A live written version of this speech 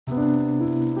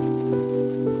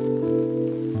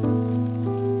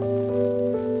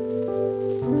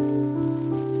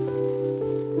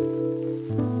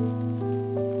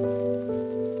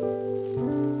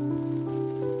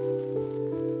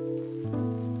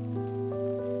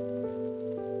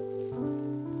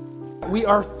we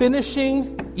are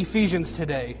finishing Ephesians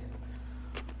today.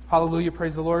 Hallelujah,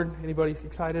 praise the Lord. Anybody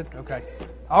excited? Okay.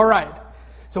 All right.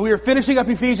 So we are finishing up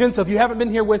Ephesians. So if you haven't been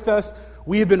here with us,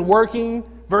 we have been working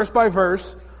verse by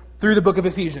verse through the book of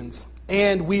Ephesians.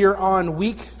 And we are on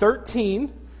week 13,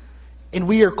 and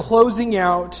we are closing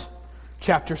out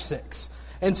chapter 6.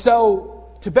 And so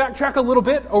to backtrack a little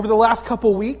bit, over the last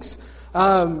couple weeks,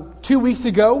 2 weeks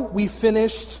ago, we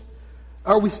started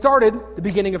the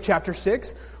beginning of chapter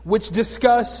 6, which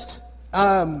discussed,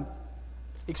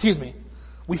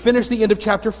 we finished the end of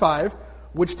chapter 5,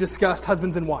 which discussed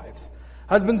husbands and wives.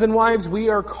 Husbands and wives, we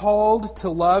are called to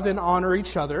love and honor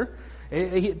each other.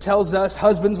 It tells us,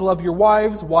 husbands, love your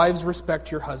wives, wives,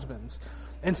 respect your husbands.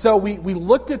 And so we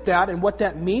looked at that and what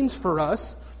that means for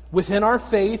us within our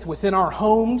faith, within our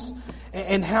homes,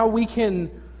 and how we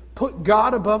can put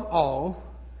God above all,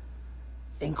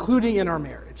 including in our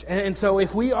marriage. And so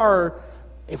if we are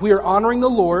honoring the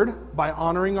Lord by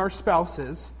honoring our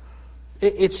spouses,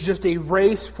 it's just a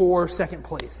race for second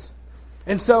place.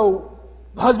 And so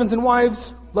husbands and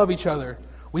wives love each other.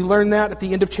 We learned that at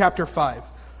the end of chapter 5.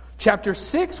 Chapter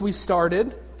 6 we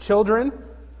started, children,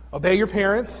 obey your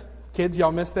parents. Kids,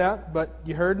 y'all missed that, but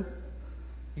you heard?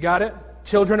 You got it?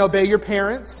 Children, obey your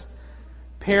parents.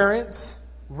 Parents,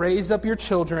 raise up your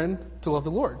children to love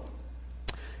the Lord.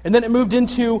 And then it moved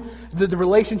into the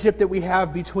relationship that we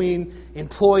have between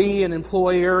employee and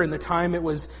employer. And the time it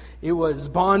was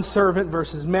bond servant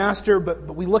versus master.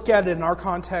 But we look at it in our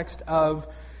context of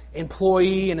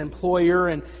employee and employer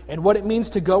and what it means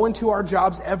to go into our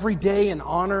jobs every day and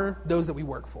honor those that we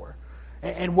work for.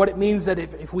 And what it means that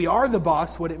if we are the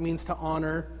boss, what it means to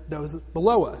honor those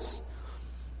below us.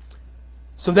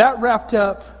 So that wrapped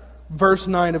up verse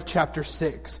 9 of chapter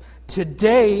 6.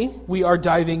 Today, we are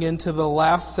diving into the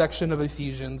last section of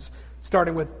Ephesians,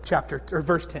 starting with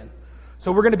verse 10.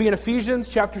 So we're going to be in Ephesians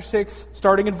chapter 6,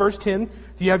 starting in verse 10.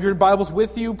 If you have your Bibles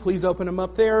with you, please open them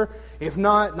up there. If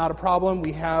not a problem.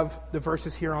 We have the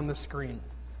verses here on the screen.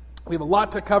 We have a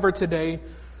lot to cover today,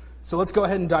 so let's go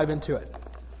ahead and dive into it.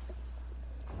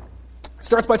 It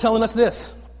starts by telling us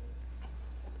this.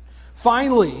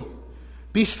 Finally,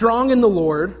 be strong in the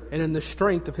Lord and in the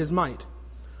strength of His might.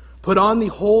 Put on the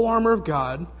whole armor of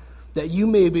God, that you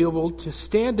may be able to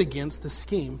stand against the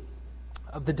scheme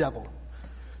of the devil.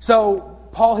 So,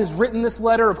 Paul has written this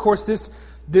letter. Of course,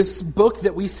 this book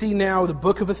that we see now, the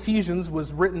book of Ephesians,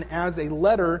 was written as a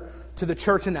letter to the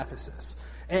church in Ephesus.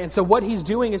 And so what he's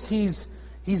doing is he's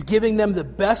giving them the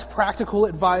best practical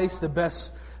advice, the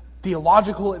best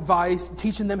theological advice,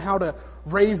 teaching them how to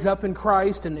raise up in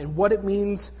Christ and what it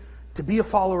means to be a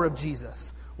follower of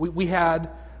Jesus. We had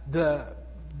the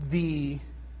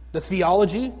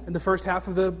theology in the first half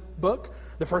of the book.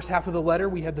 The first half of the letter,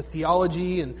 we had the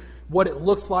theology and what it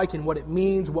looks like and what it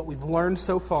means, what we've learned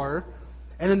so far.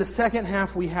 And then the second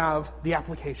half, we have the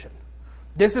application.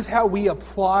 This is how we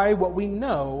apply what we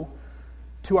know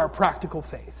to our practical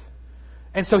faith.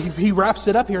 And so he wraps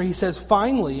it up here. He says,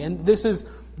 finally, and this is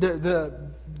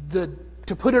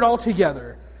to put it all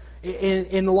together,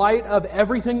 in light of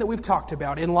everything that we've talked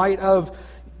about, in light of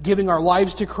giving our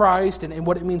lives to Christ and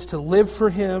what it means to live for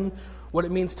Him, what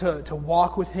it means to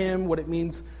walk with Him, what it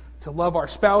means to love our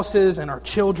spouses and our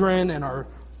children and our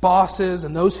bosses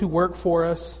and those who work for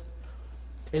us.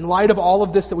 In light of all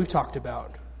of this that we've talked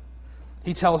about,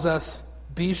 he tells us,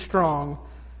 be strong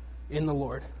in the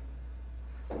Lord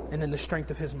and in the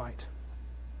strength of His might.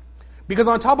 Because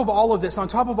on top of all of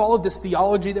this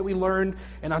theology that we learned,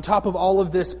 and on top of all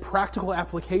of this practical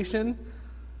application,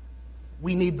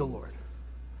 we need the Lord.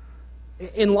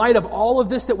 In light of all of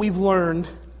this that we've learned,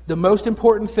 the most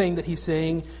important thing that he's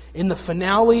saying in the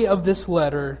finale of this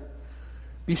letter,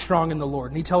 be strong in the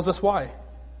Lord. And he tells us why.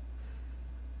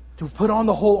 To put on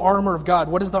the whole armor of God.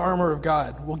 What is the armor of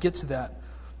God? We'll get to that.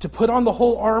 To put on the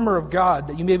whole armor of God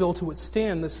that you may be able to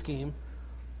withstand the scheme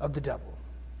of the devil.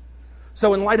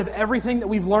 So in light of everything that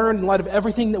we've learned, in light of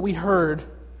everything that we heard,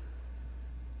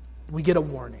 we get a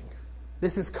warning.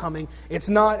 This is coming. It's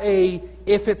not a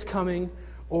if it's coming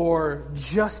or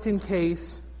just in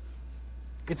case.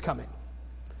 It's coming.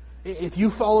 If you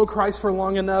follow Christ for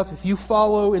long enough, if you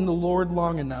follow in the Lord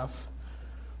long enough,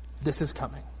 this is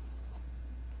coming.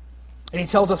 And he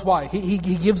tells us why. He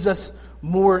gives us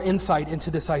more insight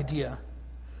into this idea.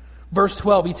 Verse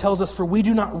 12, he tells us, for we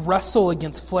do not wrestle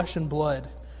against flesh and blood,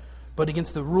 but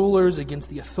against the rulers, against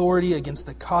the authority, against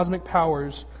the cosmic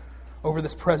powers over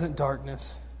this present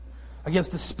darkness,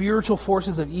 against the spiritual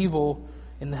forces of evil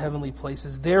in the heavenly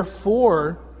places.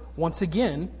 Therefore, once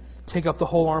again, take up the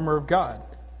whole armor of God,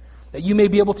 that you may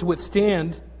be able to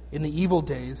withstand in the evil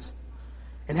days,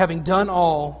 and having done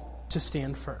all, to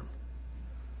stand firm.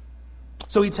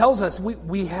 So he tells us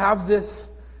we have this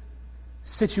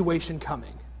situation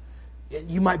coming.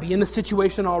 You might be in the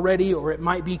situation already, or it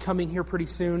might be coming here pretty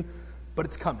soon, but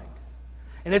it's coming.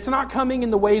 And it's not coming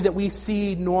in the way that we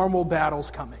see normal battles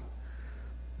coming.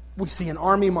 We see an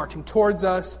army marching towards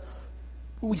us.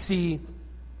 We see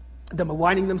them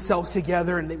aligning themselves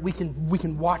together, and we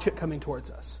can watch it coming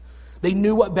towards us. They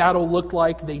knew what battle looked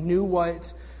like. They knew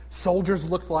what soldiers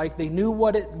looked like. They knew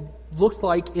what it looked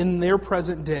like in their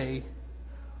present day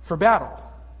for battle.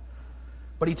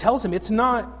 But he tells them it's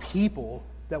not people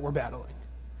that we're battling.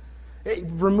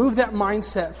 Remove that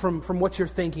mindset from what you're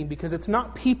thinking, because it's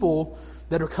not people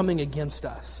that are coming against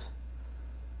us,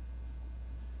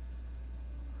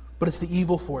 but it's the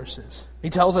evil forces. He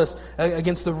tells us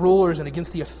against the rulers and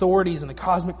against the authorities and the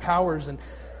cosmic powers, and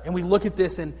we look at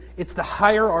this, and it's the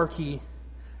hierarchy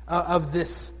of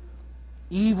this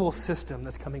evil system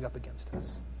that's coming up against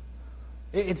us.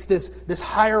 It's this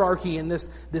hierarchy and this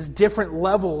different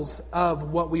levels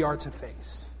of what we are to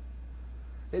face.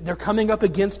 They're coming up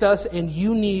against us, and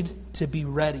you need to be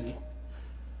ready,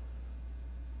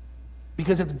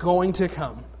 because it's going to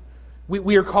come.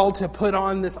 We are called to put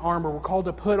on this armor. We're called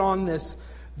to put on this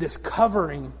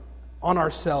covering on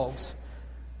ourselves,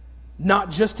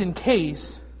 not just in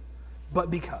case,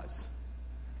 but because.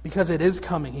 Because it is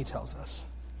coming, he tells us.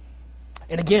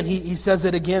 And again, he says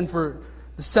it again for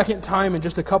the second time in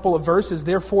just a couple of verses.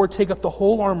 Therefore, take up the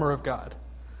whole armor of God,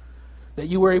 that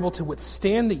you are able to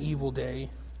withstand the evil day,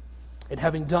 and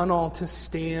having done all, to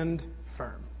stand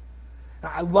firm.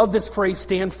 Now, I love this phrase,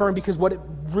 stand firm, because what it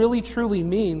really truly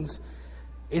means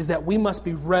is that we must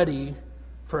be ready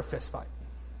for a fist fight.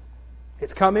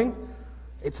 It's coming.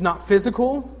 It's not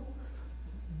physical,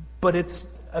 but it's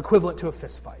equivalent to a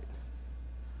fist fight.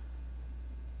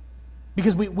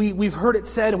 Because we've heard it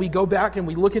said, and we go back and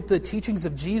we look at the teachings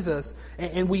of Jesus,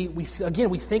 and we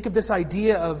think of this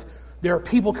idea of there are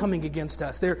people coming against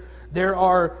us. There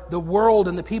are the world,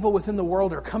 and the people within the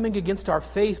world are coming against our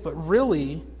faith, but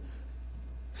really,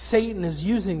 Satan is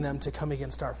using them to come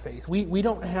against our faith. We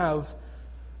don't have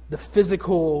the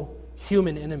physical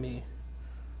human enemy.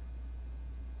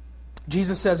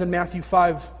 Jesus says in Matthew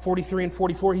 5:43 and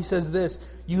 44, he says this,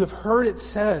 "You have heard it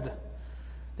said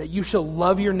that you shall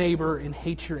love your neighbor and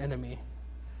hate your enemy.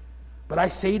 But I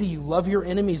say to you, love your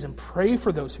enemies and pray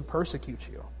for those who persecute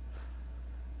you."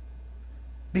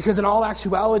 Because in all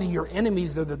actuality, your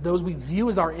enemies, those we view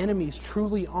as our enemies,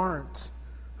 truly aren't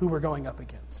who we're going up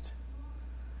against.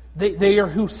 They are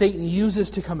who Satan uses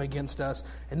to come against us,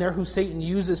 and they're who Satan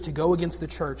uses to go against the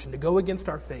church and to go against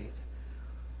our faith.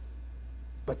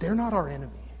 But they're not our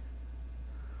enemy.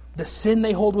 The sin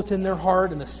they hold within their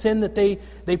heart and the sin that they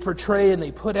portray and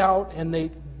they put out and they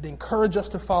encourage us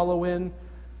to follow in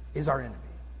is our enemy.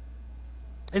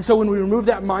 And so when we remove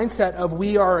that mindset of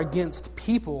we are against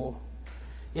people,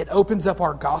 it opens up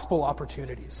our gospel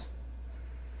opportunities.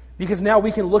 Because now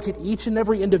we can look at each and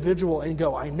every individual and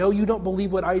go, I know you don't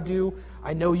believe what I do.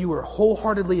 I know you are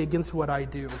wholeheartedly against what I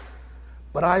do.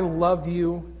 But I love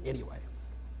you anyway.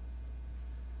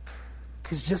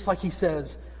 Because just like he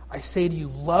says, I say to you,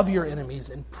 love your enemies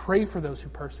and pray for those who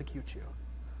persecute you.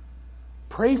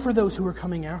 Pray for those who are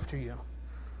coming after you.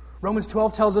 Romans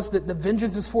 12 tells us that the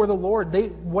vengeance is for the Lord.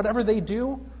 Whatever they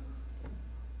do,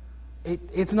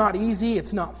 it's not easy,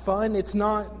 it's not fun,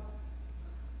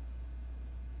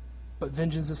 but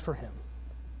vengeance is for him.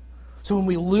 So when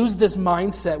we lose this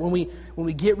mindset, when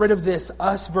we get rid of this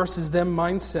us versus them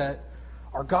mindset,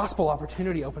 our gospel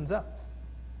opportunity opens up.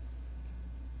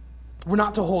 We're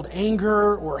not to hold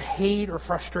anger or hate or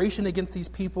frustration against these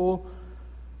people,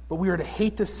 but we are to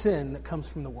hate the sin that comes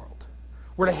from the world.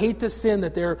 We're to hate the sin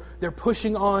that they're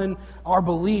pushing on our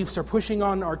beliefs or pushing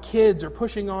on our kids or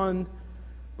pushing on,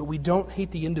 but we don't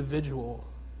hate the individual.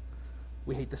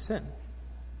 We hate the sin.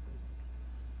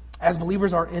 As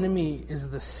believers, our enemy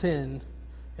is the sin,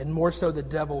 and more so the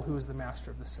devil, who is the master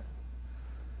of the sin.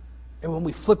 And when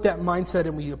we flip that mindset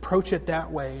and we approach it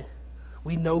that way,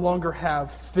 we no longer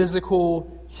have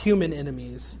physical human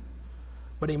enemies,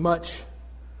 but a much,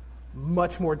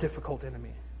 much more difficult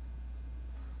enemy.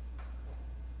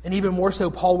 And even more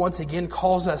so, Paul once again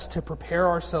calls us to prepare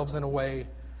ourselves in a way.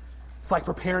 It's like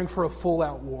preparing for a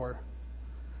full-out war.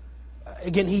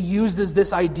 Again, he uses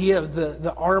this idea of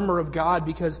the armor of God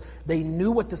because they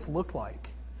knew what this looked like.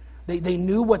 They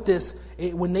knew what this,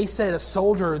 when they said a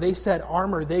soldier, they said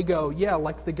armor, they go, yeah,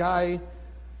 like the guy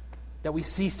that we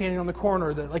see standing on the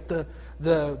corner, like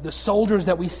the soldiers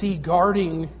that we see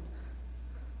guarding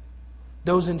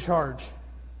those in charge.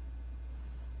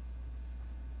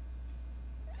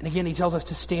 And again, he tells us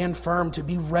to stand firm, to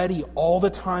be ready all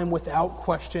the time without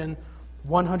question,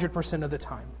 100% of the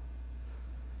time.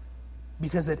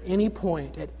 Because at any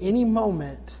point, at any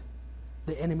moment,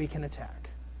 the enemy can attack.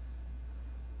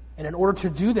 And in order to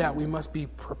do that, we must be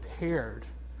prepared.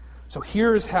 So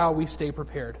here is how we stay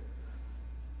prepared.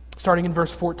 Starting in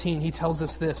verse 14, he tells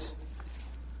us this.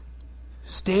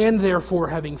 Stand therefore,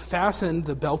 having fastened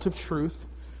the belt of truth,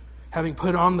 having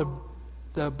put on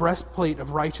the breastplate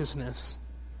of righteousness,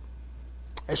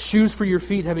 as shoes for your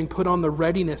feet, having put on the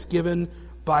readiness given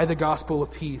by the gospel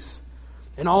of peace.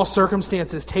 In all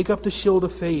circumstances, take up the shield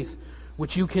of faith,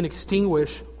 which you can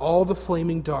extinguish all the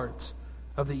flaming darts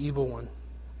of the evil one.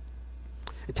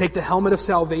 And take the helmet of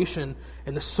salvation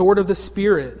and the sword of the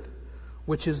Spirit,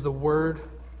 which is the word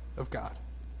of God.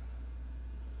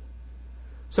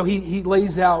 So he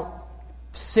lays out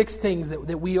 6 things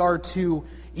that we are to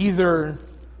either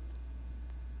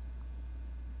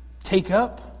take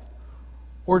up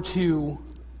or to,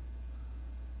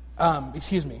 we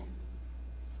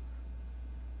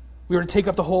are to take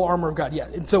up the whole armor of God. Yeah,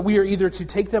 and so we are either to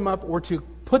take them up or to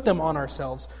put them on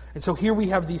ourselves. And so here we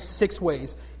have these 6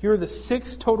 ways. Here are the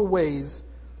 6 total ways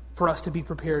for us to be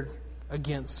prepared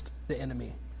against the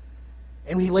enemy.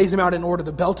 And he lays them out in order.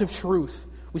 The belt of truth.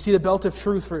 We see the belt of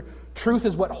truth, for truth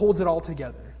is what holds it all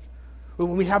together.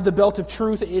 When we have the belt of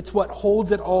truth, it's what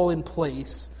holds it all in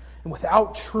place. And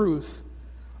without truth,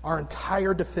 our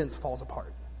entire defense falls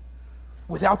apart.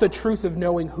 Without the truth of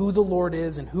knowing who the Lord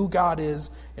is and who God is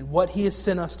and what He has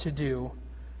sent us to do,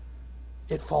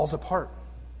 it falls apart.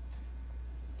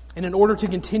 And in order to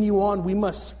continue on, we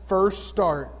must first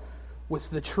start with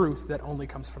the truth that only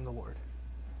comes from the Lord.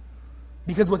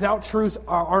 Because without truth,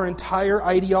 our entire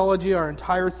ideology, our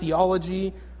entire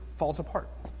theology falls apart.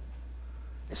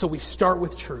 So we start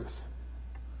with truth.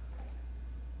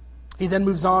 He then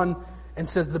moves on and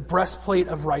says the breastplate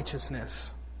of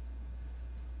righteousness.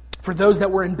 For those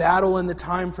that were in battle in the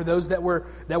time, for those that were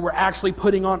actually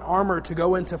putting on armor to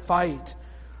go into fight,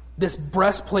 this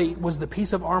breastplate was the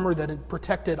piece of armor that had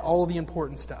protected all of the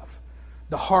important stuff.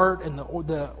 The heart and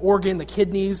the organ, the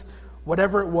kidneys,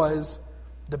 whatever it was,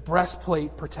 the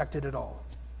breastplate protected it all.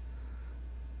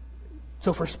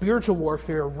 So for spiritual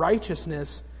warfare,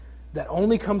 righteousness that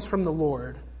only comes from the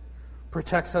Lord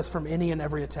protects us from any and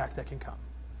every attack that can come.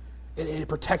 It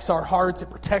protects our hearts. It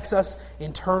protects us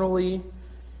internally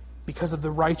because of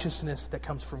the righteousness that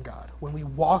comes from God. When we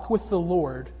walk with the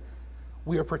Lord,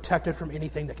 we are protected from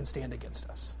anything that can stand against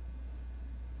us.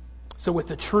 So with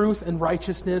the truth and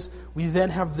righteousness, we then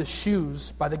have the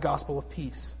shoes by the gospel of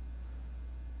peace.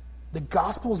 The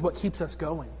gospel is what keeps us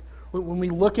going. When we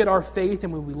look at our faith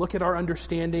and when we look at our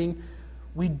understanding,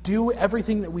 we do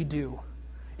everything that we do,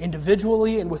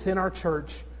 individually and within our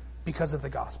church, because of the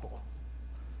gospel.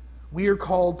 We are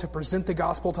called to present the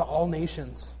gospel to all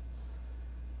nations.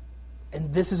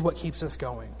 And this is what keeps us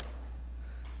going.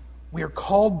 We are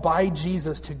called by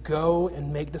Jesus to go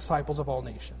and make disciples of all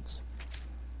nations.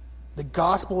 The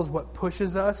gospel is what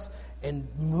pushes us and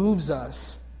moves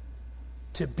us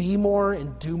to be more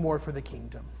and do more for the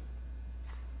kingdom.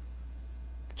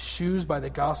 Shoes by the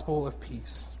gospel of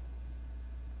peace.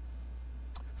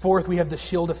 Fourth, we have the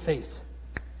shield of faith.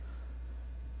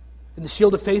 And the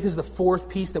shield of faith is the 4th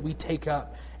piece that we take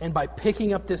up. And by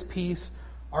picking up this piece,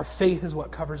 our faith is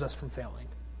what covers us from failing.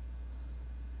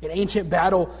 In ancient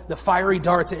battle, the fiery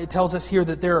darts, it tells us here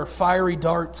that there are fiery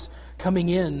darts coming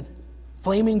in,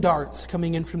 flaming darts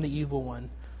coming in from the evil one.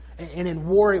 And in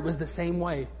war, it was the same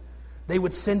way. They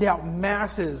would send out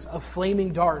masses of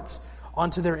flaming darts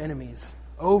onto their enemies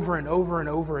over and over and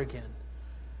over again.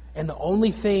 And the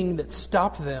only thing that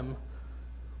stopped them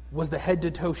was the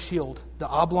head-to-toe shield, the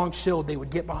oblong shield they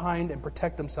would get behind and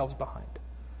protect themselves behind.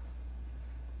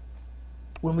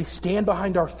 When we stand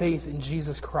behind our faith in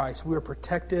Jesus Christ, we are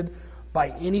protected by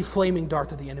any flaming dart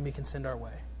that the enemy can send our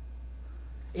way.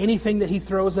 Anything that he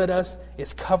throws at us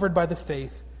is covered by the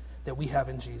faith that we have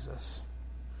in Jesus.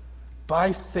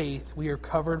 By faith, we are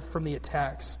covered from the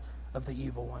attacks of the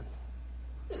evil one.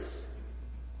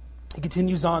 He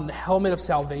continues on, the helmet of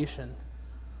salvation.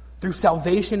 Through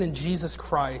salvation in Jesus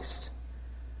Christ,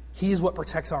 He is what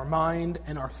protects our mind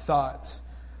and our thoughts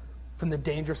from the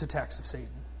dangerous attacks of Satan.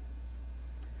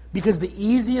 Because the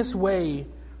easiest way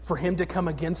for him to come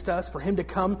against us, for him to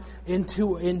come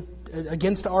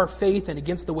against our faith and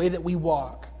against the way that we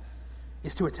walk,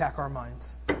 is to attack our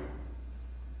minds.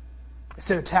 It's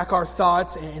to attack our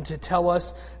thoughts and to tell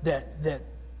us that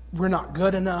we're not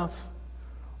good enough,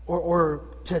 or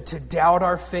to doubt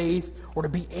our faith, or to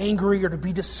be angry, or to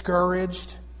be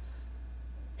discouraged.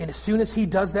 And as soon as he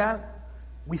does that,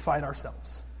 we fight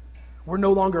ourselves. We're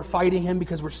no longer fighting him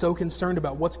because we're so concerned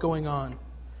about what's going on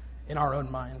in our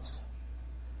own minds.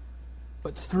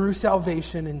 But through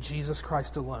salvation in Jesus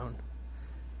Christ alone,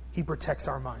 He protects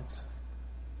our minds.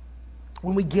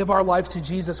 When we give our lives to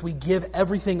Jesus, we give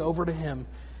everything over to Him.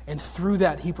 And through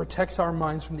that, He protects our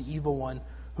minds from the evil one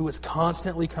who is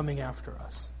constantly coming after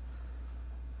us.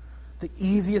 The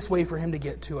easiest way for him to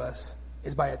get to us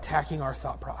is by attacking our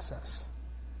thought process.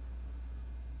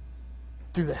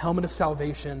 Through the helmet of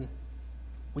salvation,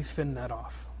 we fend that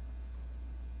off.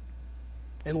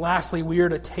 And lastly, we are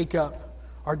to take up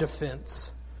our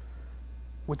defense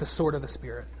with the sword of the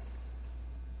Spirit.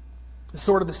 The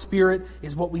sword of the Spirit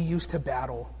is what we use to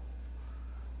battle.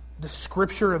 The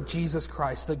Scripture of Jesus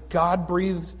Christ, the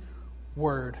God-breathed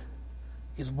Word,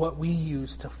 is what we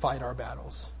use to fight our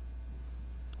battles.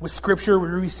 With Scripture, we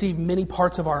receive many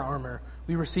parts of our armor.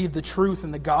 We receive the truth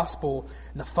and the gospel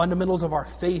and the fundamentals of our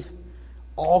faith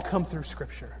all come through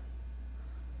Scripture.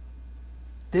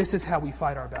 This is how we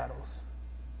fight our battles.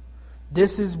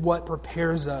 This is what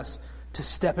prepares us to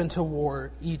step into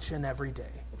war each and every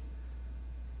day,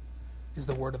 is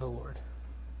the word of the Lord.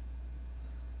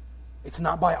 It's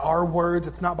not by our words,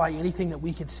 it's not by anything that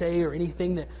we could say or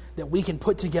anything that we can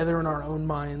put together in our own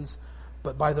minds,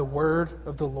 but by the word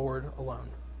of the Lord alone.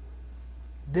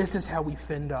 This is how we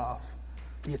fend off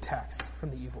the attacks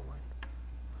from the evil one.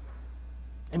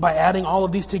 And by adding all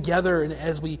of these together, and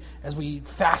as we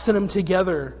fasten them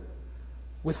together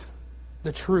with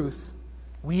the truth,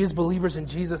 we as believers in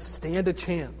Jesus stand a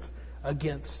chance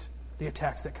against the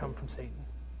attacks that come from Satan.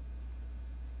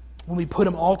 When we put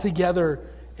them all together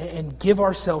and give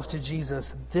ourselves to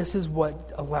Jesus, this is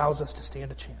what allows us to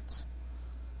stand a chance.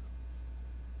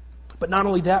 But not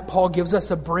only that, Paul gives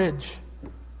us a bridge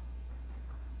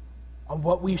on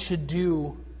what we should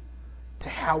do to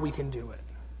how we can do it.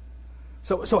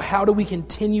 So how do we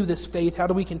continue this faith? How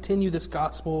do we continue this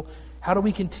gospel? How do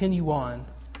we continue on? And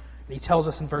he tells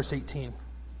us in verse 18,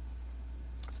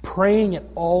 praying at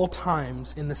all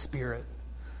times in the Spirit,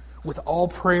 with all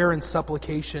prayer and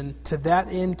supplication, to that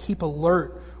end keep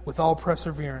alert with all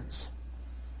perseverance,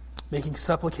 making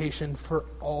supplication for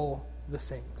all the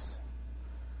saints.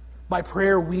 By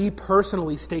prayer, we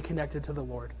personally stay connected to the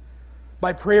Lord.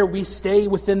 By prayer, we stay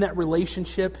within that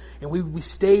relationship, and we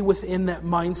stay within that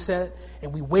mindset,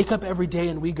 and we wake up every day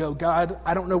and we go, God,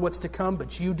 I don't know what's to come,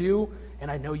 but you do,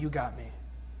 and I know you got me.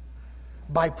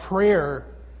 By prayer,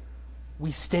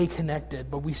 we stay connected,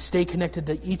 but we stay connected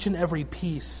to each and every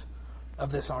piece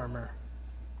of this armor.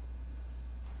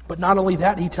 But not only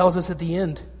that, he tells us at the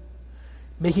end,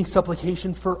 making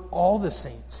supplication for all the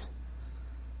saints.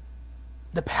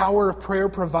 The power of prayer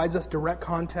provides us direct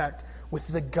contact with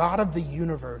the God of the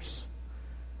universe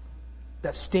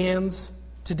that stands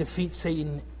to defeat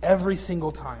Satan every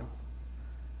single time.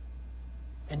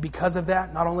 And because of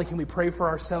that, not only can we pray for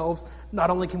ourselves, not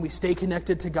only can we stay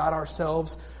connected to God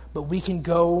ourselves, but we can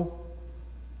go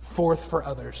forth for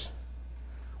others.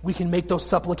 We can make those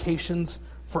supplications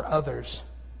for others.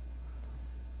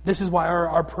 This is why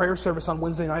our prayer service on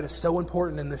Wednesday night is so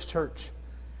important in this church,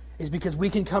 is because we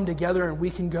can come together and we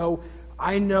can go,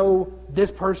 I know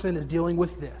this person is dealing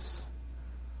with this.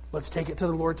 Let's take it to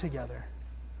the Lord together.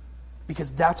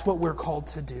 Because that's what we're called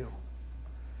to do.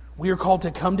 We are called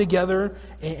to come together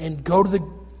and go to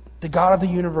the God of the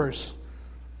universe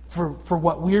for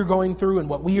what we are going through and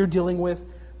what we are dealing with,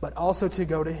 but also to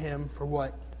go to Him for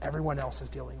what everyone else is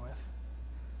dealing with.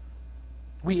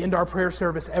 We end our prayer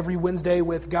service every Wednesday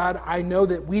with, God, I know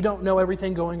that we don't know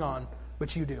everything going on,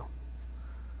 but you do.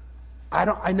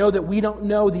 I know that we don't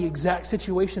know the exact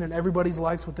situation in everybody's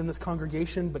lives within this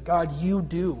congregation, but God, you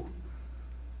do.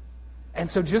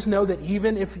 And so just know that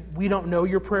even if we don't know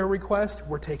your prayer request,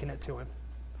 we're taking it to Him.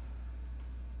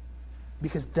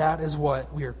 Because that is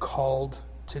what we are called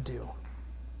to do.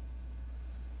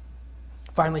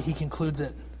 Finally, he concludes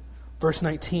it. Verse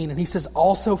 19, and he says,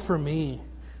 also for me,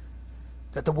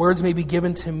 that the words may be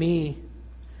given to me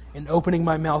in opening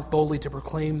my mouth boldly to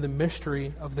proclaim the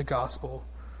mystery of the gospel,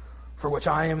 for which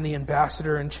I am the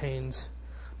ambassador in chains,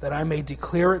 that I may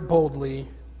declare it boldly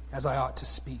as I ought to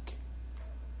speak.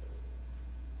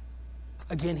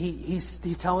 Again, he's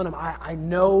telling him, I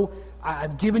know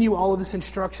I've given you all of this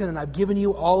instruction, and I've given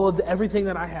you all of everything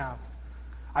that I have.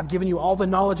 I've given you all the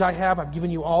knowledge I have. I've given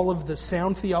you all of the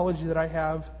sound theology that I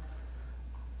have.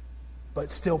 But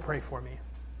still pray for me.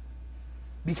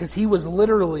 Because he was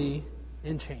literally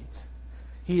in chains.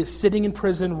 He is sitting in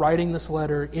prison writing this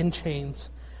letter in chains.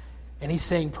 And he's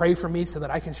saying, pray for me so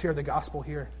that I can share the gospel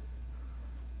here.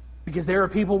 Because there are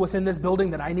people within this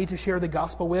building that I need to share the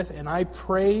gospel with, and I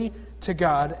pray to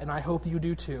God, and I hope you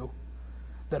do too,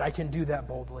 that I can do that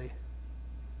boldly.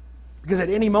 Because at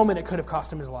any moment it could have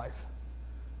cost him his life.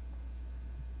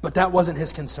 But that wasn't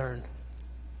his concern.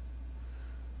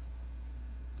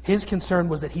 His concern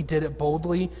was that he did it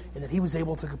boldly and that he was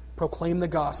able to proclaim the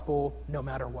gospel no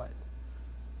matter what.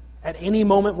 At any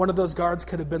moment, one of those guards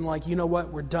could have been like, you know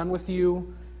what, we're done with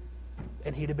you,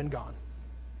 and he'd have been gone.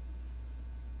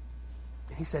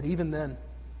 And he said, even then,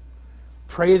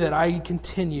 pray that I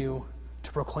continue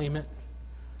to proclaim it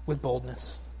with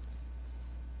boldness,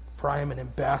 for I am an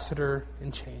ambassador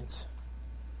in chains.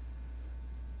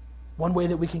 One way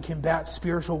that we can combat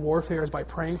spiritual warfare is by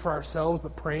praying for ourselves,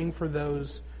 but praying for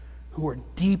those who are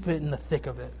deep in the thick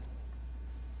of it.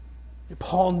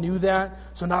 Paul knew that,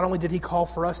 so not only did he call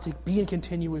for us to be in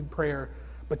continuing prayer,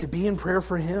 but to be in prayer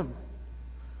for him.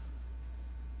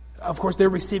 Of course, they're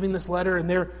receiving this letter,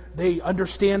 and they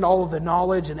understand all of the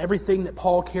knowledge and everything that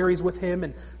Paul carries with him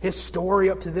and his story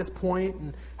up to this point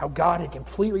and how God had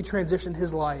completely transitioned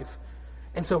his life.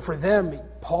 And so for them,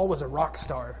 Paul was a rock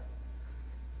star.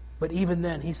 But even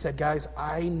then, he said, guys,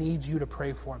 I need you to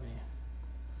pray for me.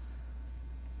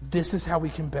 This is how we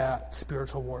combat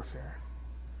spiritual warfare.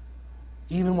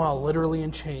 Even while literally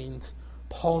in chains,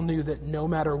 Paul knew that no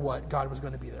matter what, God was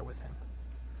going to be there with him.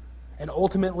 And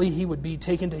ultimately, he would be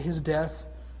taken to his death,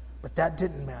 but that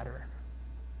didn't matter.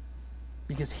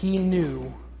 Because he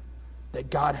knew that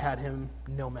God had him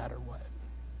no matter what.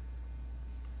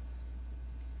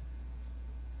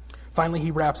 Finally,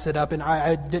 he wraps it up, and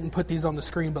I didn't put these on the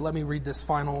screen, but let me read this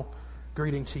final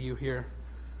greeting to you here.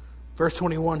 Verse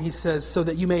 21, he says, so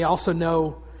that you may also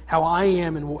know how I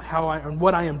am and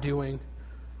what I am doing.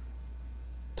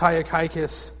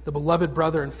 Tychicus, the beloved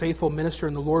brother and faithful minister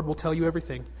in the Lord, will tell you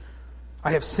everything.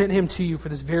 I have sent him to you for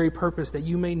this very purpose, that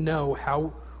you may know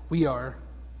how we are,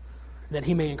 and that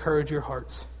he may encourage your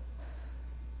hearts.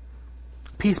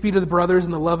 Peace be to the brothers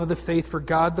in the love of the faith, for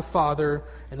God the Father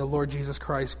and the Lord Jesus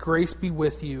Christ. Grace be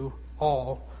with you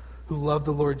all who love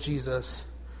the Lord Jesus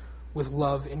with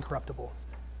love incorruptible.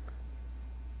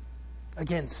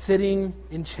 Again, sitting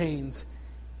in chains,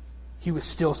 he was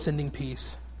still sending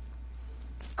peace.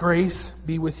 Grace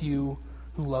be with you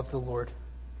who love the Lord.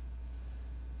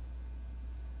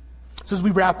 So as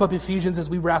we wrap up Ephesians, as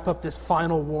we wrap up this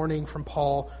final warning from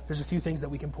Paul, there's a few things that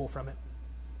we can pull from it.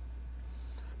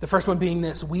 The first one being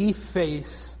this: we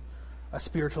face a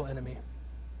spiritual enemy.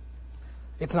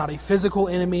 It's not a physical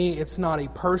enemy, it's not a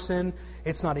person,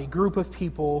 it's not a group of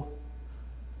people,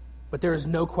 but there is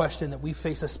no question that we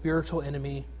face a spiritual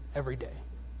enemy every day.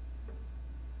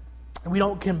 And we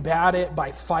don't combat it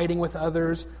by fighting with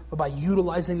others, but by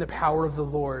utilizing the power of the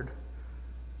Lord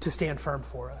to stand firm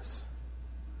for us.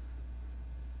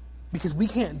 Because we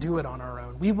can't do it on our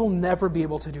own. We will never be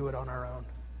able to do it on our own.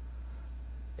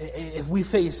 If we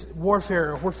face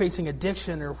warfare, or if we're facing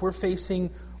addiction, or if we're facing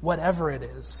whatever it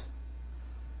is,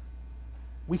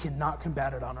 we cannot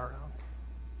combat it on our own.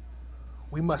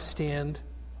 We must stand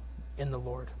in the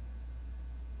Lord.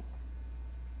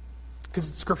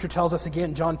 Because Scripture tells us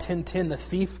again, John 10:10, the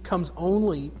thief comes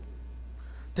only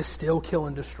to steal, kill,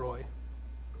 and destroy.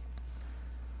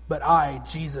 But I,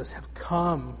 Jesus, have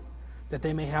come that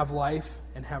they may have life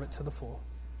and have it to the full.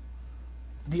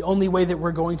 The only way that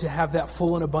we're going to have that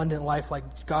full and abundant life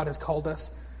like God has called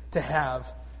us to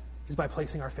have is by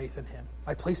placing our faith in Him,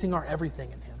 by placing our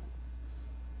everything in Him.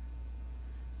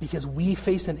 Because we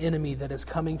face an enemy that is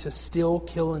coming to steal,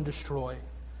 kill, and destroy.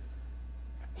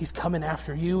 He's coming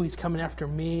after you, he's coming after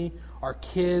me, our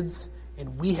kids,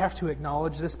 and we have to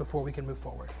acknowledge this before we can move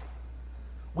forward.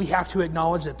 We have to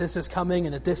acknowledge that this is coming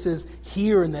and that this is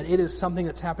here and that it is something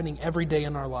that's happening every day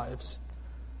in our lives.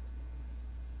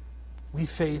 We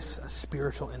face a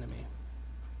spiritual enemy,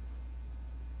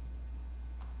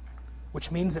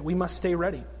 which means that we must stay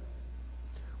ready.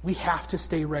 We have to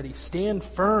stay ready. Stand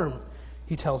firm,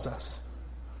 he tells us.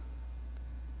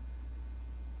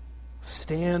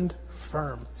 Stand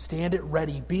firm. Stand at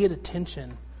ready. Be at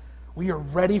attention. We are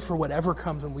ready for whatever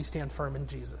comes when we stand firm in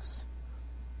Jesus.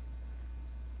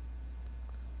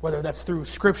 Whether that's through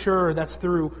Scripture or that's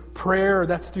through prayer or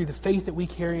that's through the faith that we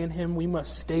carry in Him, we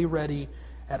must stay ready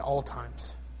at all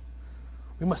times.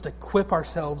 We must equip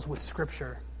ourselves with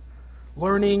Scripture.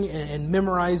 Learning and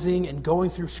memorizing and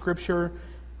going through Scripture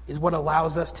is what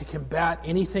allows us to combat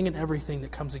anything and everything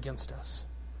that comes against us.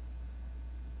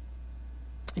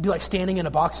 It'd be like standing in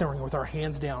a boxing ring with our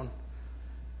hands down.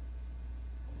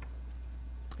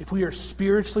 If we are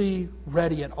spiritually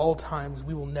ready at all times,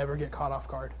 we will never get caught off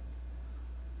guard.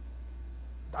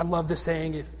 I love the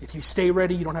saying, if you stay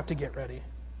ready, you don't have to get ready.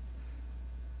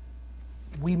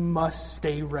 We must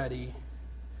stay ready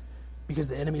because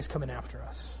the enemy is coming after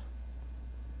us.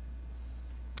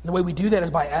 And the way we do that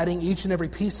is by adding each and every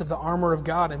piece of the armor of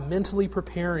God and mentally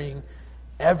preparing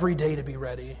every day to be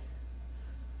ready.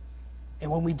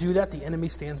 And when we do that, the enemy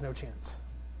stands no chance.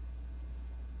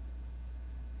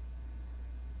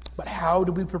 But how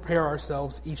do we prepare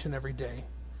ourselves each and every day?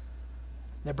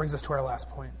 That brings us to our last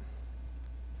point.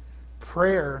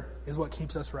 Prayer is what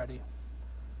keeps us ready.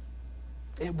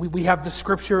 We have the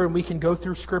Scripture and we can go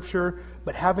through Scripture,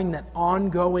 but having that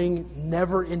ongoing,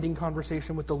 never-ending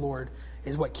conversation with the Lord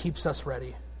is what keeps us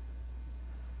ready.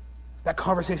 That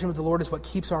conversation with the Lord is what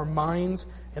keeps our minds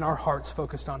and our hearts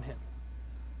focused on Him.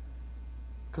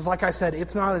 Because like I said,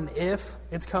 it's not an if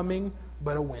it's coming,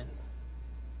 but a when.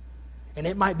 And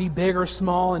it might be big or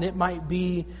small, and it might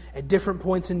be at different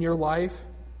points in your life.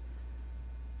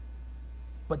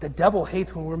 But the devil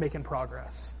hates when we're making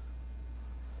progress.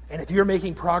 And if you're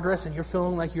making progress and you're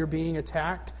feeling like you're being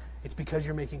attacked, it's because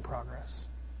you're making progress.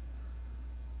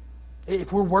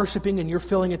 If we're worshiping and you're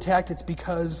feeling attacked, it's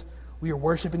because we are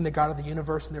worshiping the God of the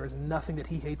universe, and there is nothing that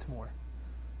He hates more.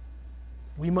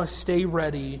 We must stay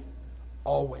ready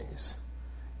always.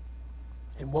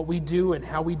 And what we do and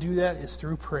how we do that is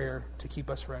through prayer to keep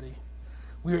us ready.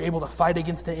 We are able to fight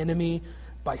against the enemy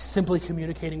by simply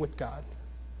communicating with God.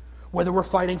 Whether we're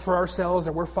fighting for ourselves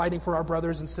or we're fighting for our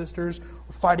brothers and sisters,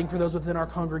 we're fighting for those within our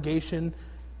congregation,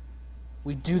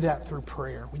 we do that through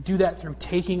prayer. We do that through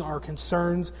taking our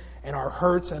concerns and our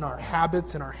hurts and our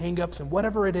habits and our hang-ups and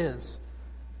whatever it is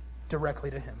directly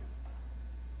to Him.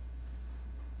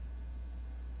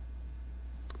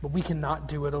 But we cannot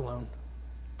do it alone.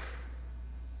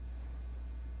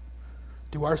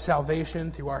 Through our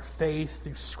salvation, through our faith,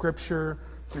 through Scripture,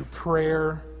 through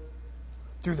prayer,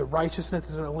 through the righteousness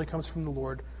that only comes from the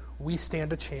Lord, we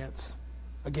stand a chance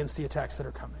against the attacks that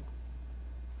are coming.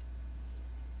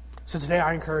 So today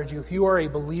I encourage you, if you are a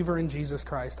believer in Jesus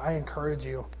Christ, I encourage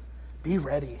you, be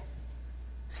ready.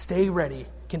 Stay ready.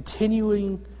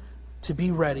 Continuing to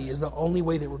be ready is the only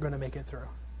way that we're going to make it through.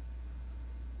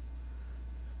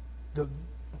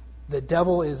 The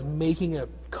devil is making a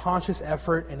conscious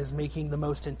effort and is making the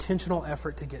most intentional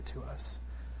effort to get to us.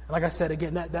 Like I said,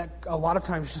 again, that a lot of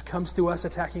times just comes through us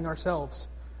attacking ourselves.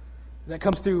 That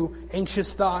comes through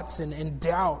anxious thoughts and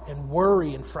doubt and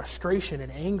worry and frustration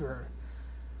and anger.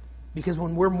 Because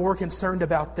when we're more concerned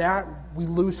about that, we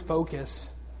lose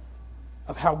focus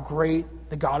of how great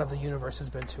the God of the universe has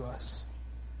been to us.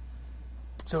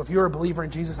 So if you're a believer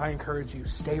in Jesus, I encourage you,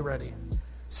 stay ready.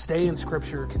 Stay in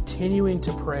Scripture, continuing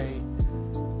to pray.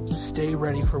 Stay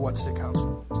ready for what's to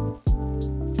come.